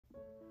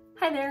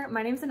Hi there,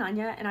 my name's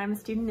Ananya and I'm a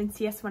student in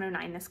CS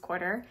 109 this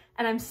quarter,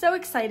 and I'm so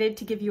excited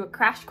to give you a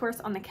crash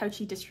course on the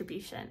Cauchy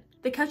distribution.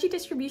 The Cauchy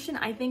distribution,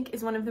 I think,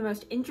 is one of the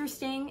most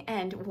interesting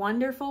and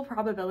wonderful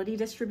probability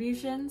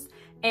distributions,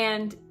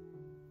 and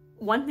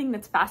one thing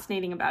that's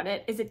fascinating about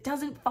it is it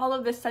doesn't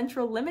follow the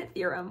central limit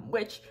theorem,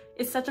 which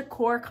is such a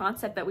core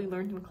concept that we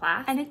learned in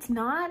class. And it's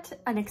not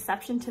an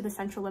exception to the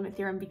central limit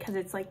theorem because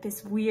it's like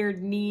this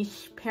weird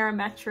niche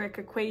parametric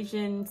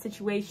equation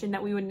situation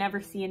that we would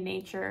never see in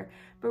nature,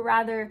 but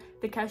rather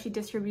the Cauchy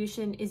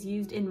distribution is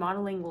used in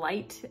modeling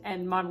light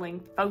and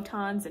modeling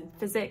photons and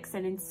physics,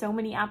 and in so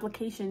many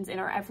applications in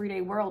our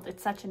everyday world.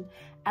 It's such an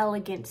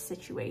elegant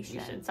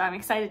situation. So I'm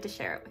excited to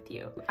share it with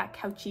you at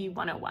Cauchy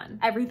 101,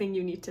 everything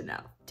you need to know.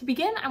 To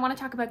begin, I want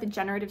to talk about the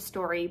generative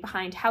story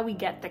behind how we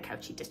get the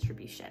Cauchy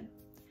distribution.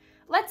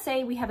 Let's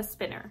say we have a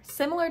spinner,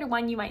 similar to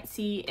one you might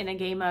see in a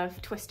game of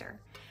Twister.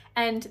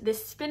 And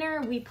this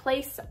spinner we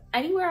place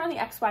anywhere on the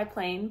XY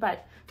plane,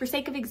 but for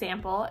sake of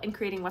example, in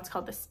creating what's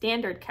called the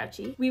standard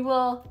Cauchy, we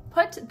will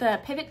put the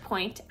pivot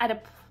point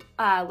at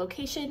a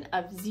location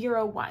of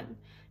 0, 1,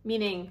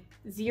 meaning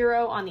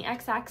 0 on the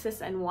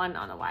x-axis and 1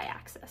 on the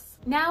y-axis.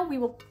 Now we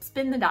will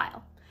spin the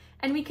dial,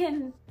 and we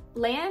can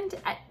land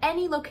at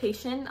any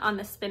location on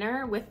the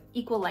spinner with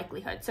equal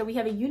likelihood. So we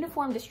have a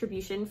uniform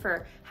distribution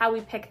for how we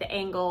pick the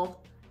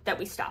angle that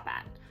we stop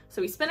at.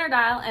 So we spin our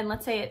dial, and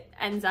let's say it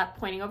ends up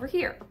pointing over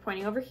here or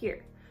pointing over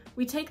here.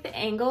 We take the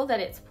angle that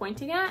it's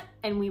pointing at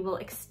and we will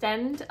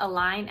extend a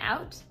line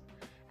out,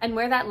 and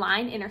where that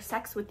line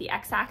intersects with the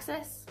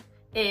x-axis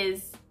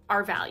is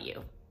our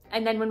value.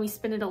 And then when we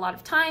spin it a lot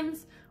of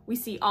times, we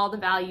see all the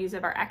values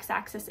of our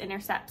x-axis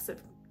intercepts of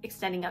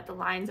extending out the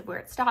lines of where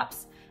it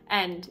stops.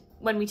 And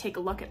when we take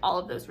a look at all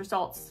of those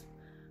results,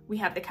 we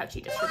have the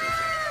Cauchy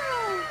distribution.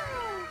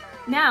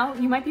 Now,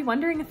 you might be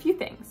wondering a few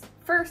things.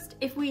 First,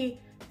 if we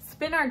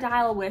spin our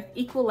dial with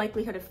equal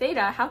likelihood of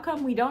theta, how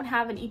come we don't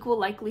have an equal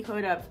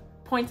likelihood of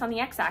points on the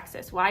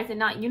x-axis? Why is it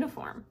not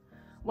uniform?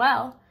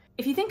 Well,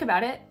 if you think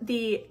about it,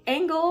 the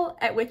angle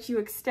at which you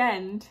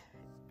extend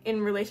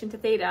in relation to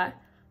theta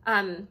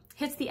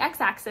hits the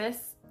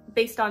x-axis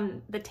based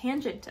on the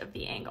tangent of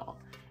the angle.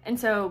 And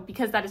so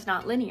because that is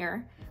not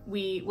linear,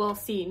 we will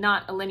see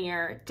not a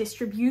linear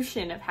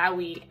distribution of how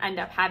we end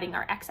up having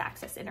our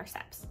x-axis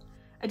intercepts.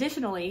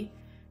 Additionally,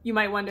 you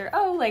might wonder,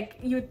 oh, like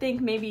you would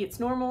think maybe it's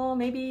normal,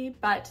 maybe,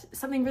 but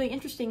something really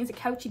interesting is a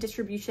Cauchy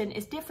distribution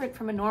is different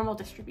from a normal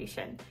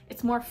distribution.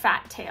 It's more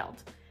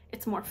fat-tailed,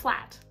 it's more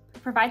flat. To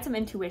provide some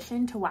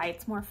intuition to why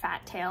it's more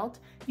fat-tailed,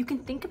 you can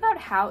think about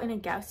how in a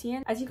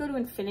Gaussian, as you go to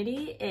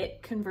infinity,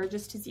 it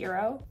converges to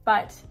 0,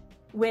 but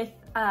with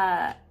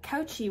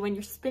Cauchy, when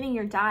you're spinning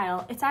your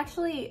dial, it's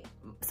actually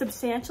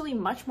substantially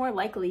much more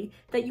likely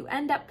that you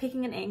end up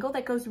picking an angle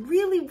that goes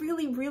really,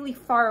 really, really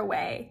far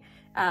away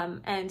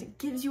and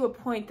gives you a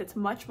point that's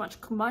much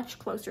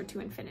closer to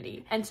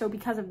infinity. And so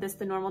because of this,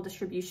 the normal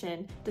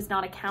distribution does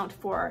not account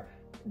for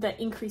the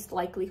increased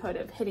likelihood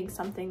of hitting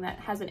something that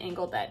has an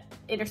angle that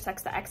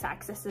intersects the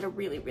x-axis at a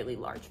really, really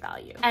large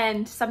value.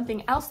 And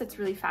something else that's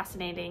really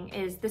fascinating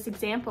is this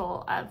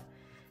example of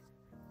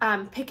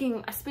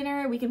picking a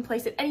spinner. We can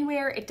place it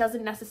anywhere. It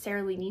doesn't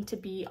necessarily need to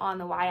be on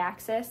the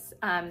y-axis,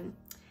 and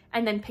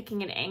then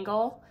picking an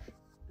angle.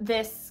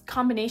 This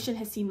combination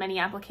has seen many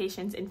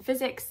applications in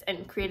physics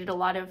and created a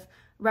lot of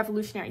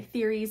revolutionary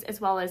theories, as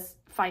well as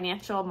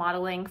financial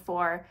modeling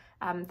for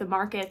the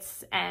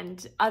markets,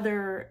 and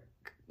other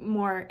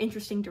more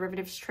interesting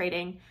derivatives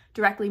trading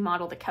directly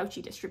model the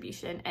Cauchy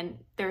distribution, and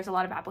there's a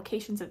lot of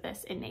applications of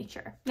this in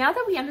nature. Now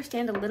that we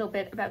understand a little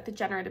bit about the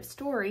generative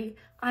story,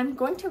 I'm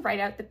going to write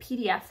out the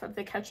PDF of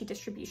the Cauchy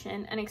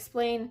distribution and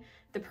explain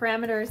the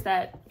parameters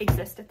that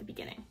exist at the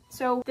beginning.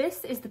 So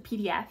this is the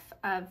PDF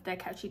of the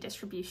Cauchy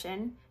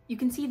distribution. You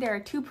can see there are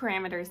two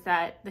parameters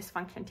that this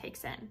function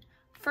takes in.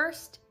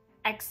 First,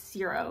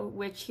 x0,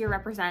 which here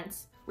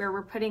represents where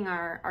we're putting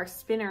our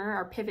spinner,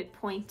 our pivot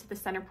point to the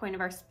center point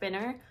of our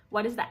spinner.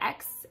 What is the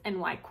x and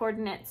y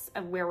coordinates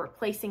of where we're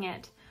placing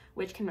it,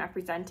 which can be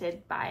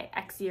represented by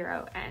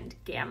x0 and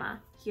gamma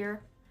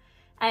here.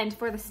 And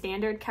for the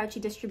standard Cauchy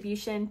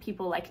distribution,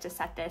 people like to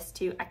set this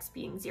to x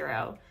being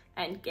 0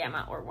 and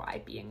gamma or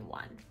y being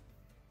 1.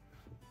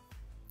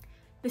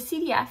 The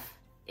CDF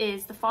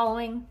is the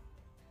following.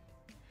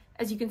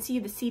 As you can see,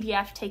 the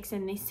CDF takes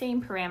in the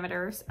same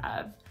parameters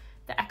of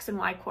the x and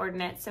y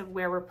coordinates of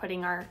where we're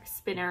putting our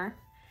spinner,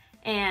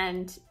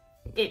 and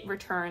it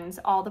returns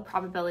all the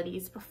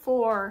probabilities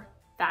before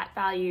that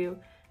value,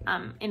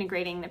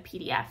 integrating the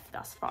PDF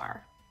thus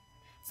far.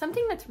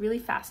 Something that's really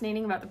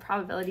fascinating about the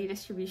probability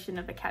distribution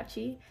of the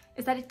Cauchy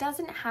is that it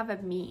doesn't have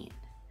a mean.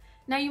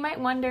 Now you might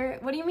wonder,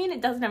 what do you mean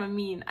it doesn't have a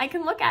mean? I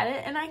can look at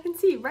it and I can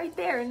see right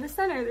there in the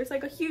center, there's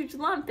like a huge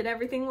lump and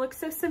everything looks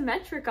so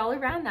symmetric all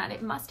around that.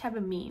 It must have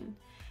a mean.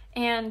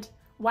 And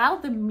while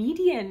the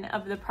median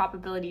of the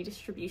probability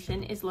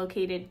distribution is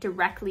located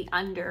directly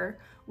under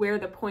where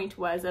the point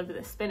was of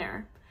the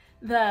spinner,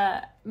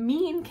 the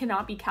mean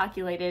cannot be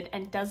calculated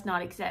and does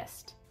not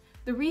exist.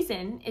 The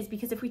reason is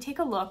because if we take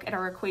a look at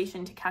our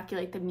equation to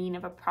calculate the mean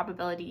of a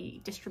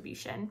probability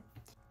distribution,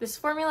 This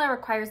formula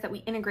requires that we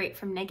integrate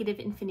from negative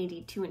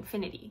infinity to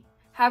infinity.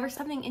 However,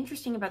 something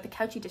interesting about the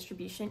Cauchy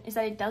distribution is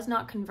that it does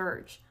not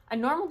converge. A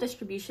normal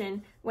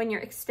distribution, when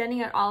you're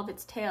extending out all of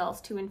its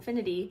tails to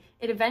infinity,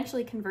 it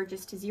eventually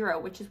converges to 0,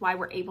 which is why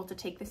we're able to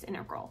take this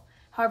integral.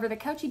 However, the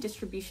Cauchy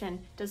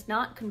distribution does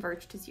not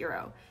converge to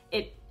 0.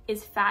 It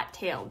is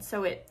fat-tailed,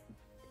 so it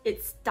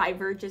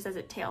diverges as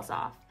it tails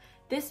off.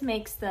 This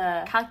makes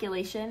the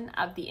calculation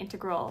of the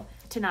integral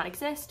to not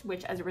exist,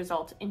 which as a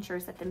result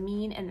ensures that the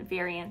mean and the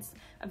variance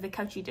of the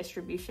Cauchy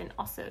distribution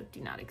also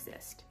do not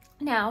exist.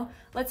 Now,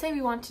 let's say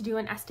we want to do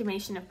an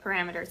estimation of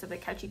parameters of the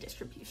Cauchy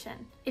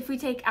distribution. If we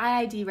take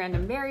IID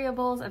random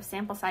variables of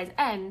sample size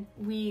n,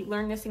 we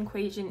learn this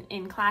equation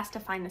in class to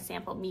find the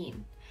sample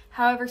mean.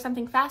 However,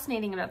 something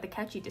fascinating about the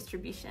Cauchy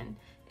distribution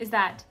is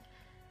that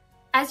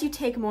as you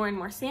take more and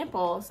more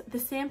samples, the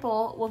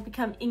sample will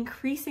become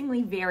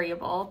increasingly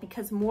variable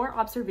because more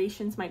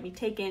observations might be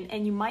taken,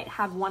 and you might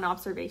have one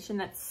observation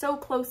that's so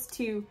close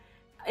to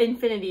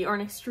infinity or an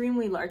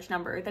extremely large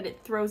number that it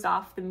throws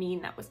off the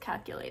mean that was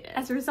calculated.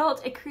 As a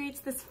result, it creates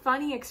this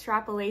funny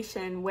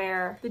extrapolation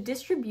where the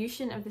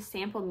distribution of the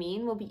sample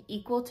mean will be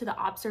equal to the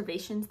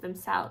observations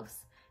themselves.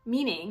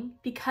 Meaning,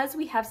 because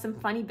we have some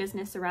funny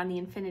business around the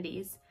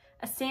infinities,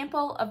 a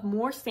sample of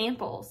more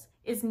samples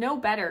is no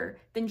better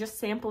than just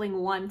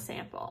sampling one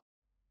sample.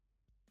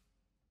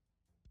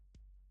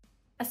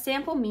 A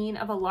sample mean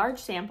of a large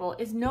sample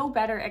is no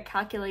better at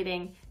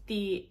calculating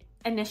the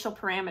initial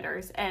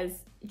parameters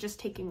as just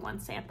taking one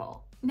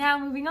sample. Now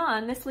moving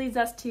on, this leads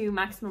us to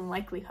maximum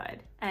likelihood,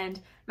 and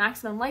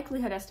maximum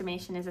likelihood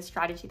estimation is a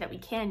strategy that we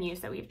can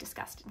use that we've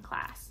discussed in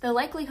class. The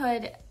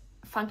likelihood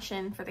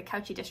function for the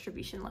Cauchy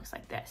distribution looks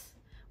like this,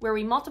 where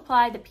we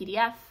multiply the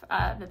PDF,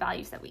 the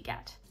values that we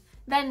get.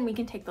 Then we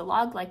can take the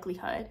log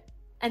likelihood,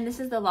 and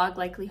this is the log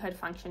likelihood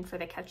function for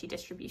the Cauchy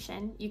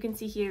distribution. You can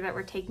see here that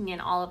we're taking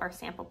in all of our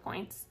sample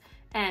points,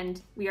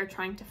 and we are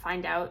trying to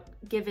find out,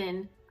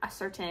 given a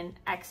certain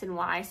x and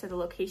y, so the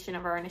location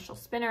of our initial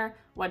spinner,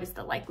 what is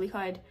the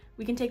likelihood.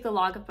 We can take the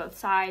log of both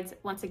sides.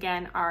 Once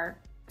again, our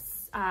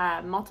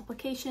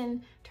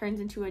multiplication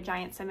turns into a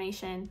giant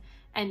summation,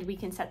 and we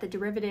can set the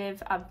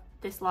derivative of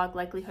this log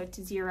likelihood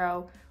to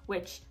 0,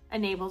 which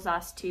enables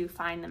us to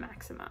find the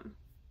maximum.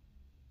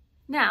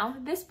 Now,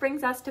 this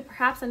brings us to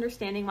perhaps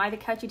understanding why the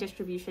Cauchy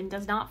distribution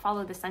does not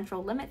follow the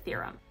central limit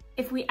theorem.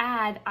 If we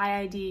add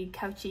IID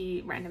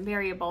Cauchy random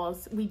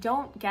variables, we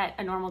don't get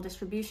a normal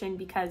distribution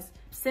because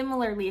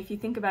similarly, if you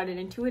think about it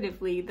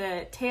intuitively,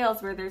 the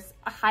tails where there's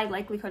a high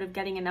likelihood of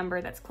getting a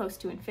number that's close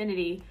to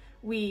infinity,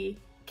 we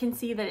can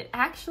see that it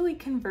actually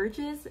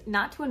converges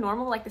not to a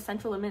normal like the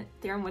central limit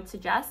theorem would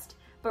suggest,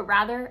 but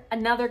rather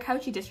another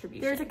Cauchy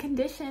distribution. There's a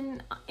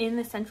condition in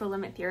the central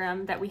limit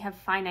theorem that we have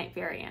finite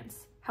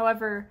variance.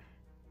 However,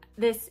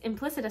 this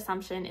implicit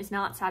assumption is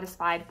not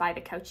satisfied by the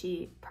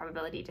Cauchy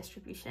probability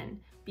distribution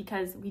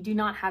because we do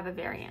not have a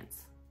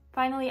variance.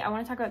 Finally, I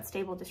want to talk about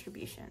stable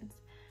distributions.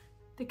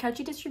 The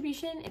Cauchy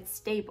distribution, it's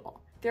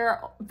stable. There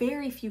are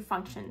very few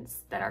functions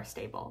that are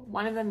stable.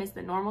 One of them is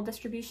the normal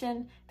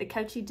distribution, the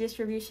Cauchy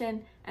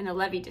distribution, and the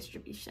Levy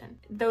distribution.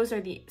 Those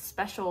are the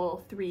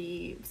special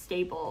 3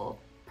 stable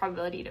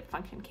probability to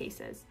function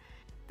cases.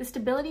 The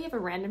stability of a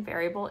random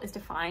variable is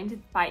defined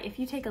by if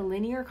you take a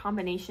linear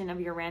combination of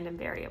your random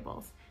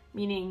variables,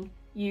 meaning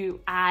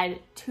you add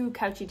 2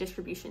 Cauchy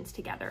distributions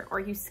together, or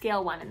you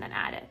scale one and then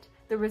add it.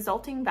 The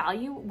resulting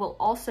value will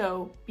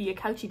also be a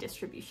Cauchy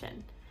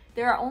distribution.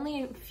 There are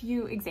only a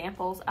few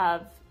examples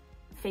of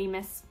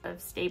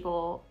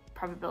stable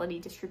probability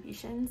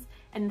distributions,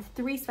 and the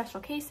 3 special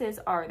cases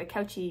are the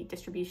Cauchy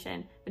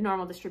distribution, the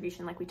normal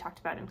distribution like we talked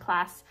about in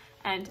class,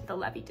 and the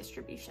Levy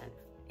distribution.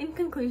 In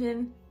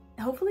conclusion,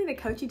 hopefully the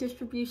Cauchy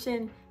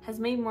distribution has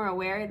made more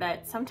aware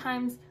that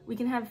sometimes we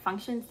can have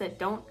functions that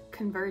don't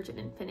converge at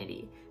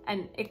infinity,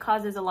 and it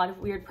causes a lot of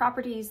weird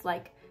properties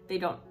like they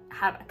don't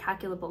have a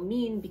calculable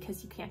mean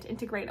because you can't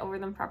integrate over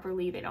them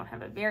properly, they don't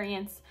have a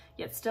variance,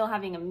 yet still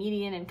having a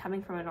median and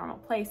coming from a normal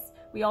place.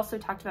 We also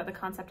talked about the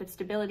concept of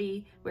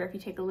stability, where if you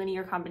take a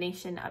linear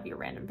combination of your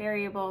random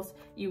variables,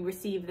 you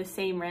receive the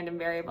same random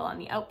variable on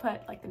the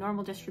output, like the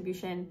normal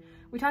distribution.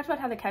 We talked about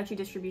how the Cauchy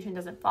distribution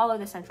doesn't follow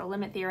the central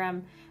limit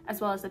theorem, as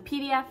well as the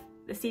PDF,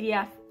 the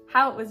CDF,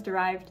 how it was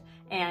derived,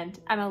 and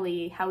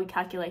MLE, how we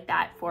calculate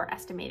that for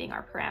estimating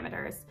our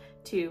parameters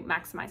to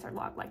maximize our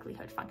log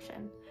likelihood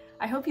function.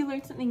 I hope you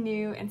learned something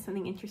new and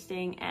something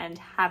interesting, and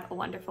have a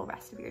wonderful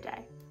rest of your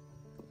day.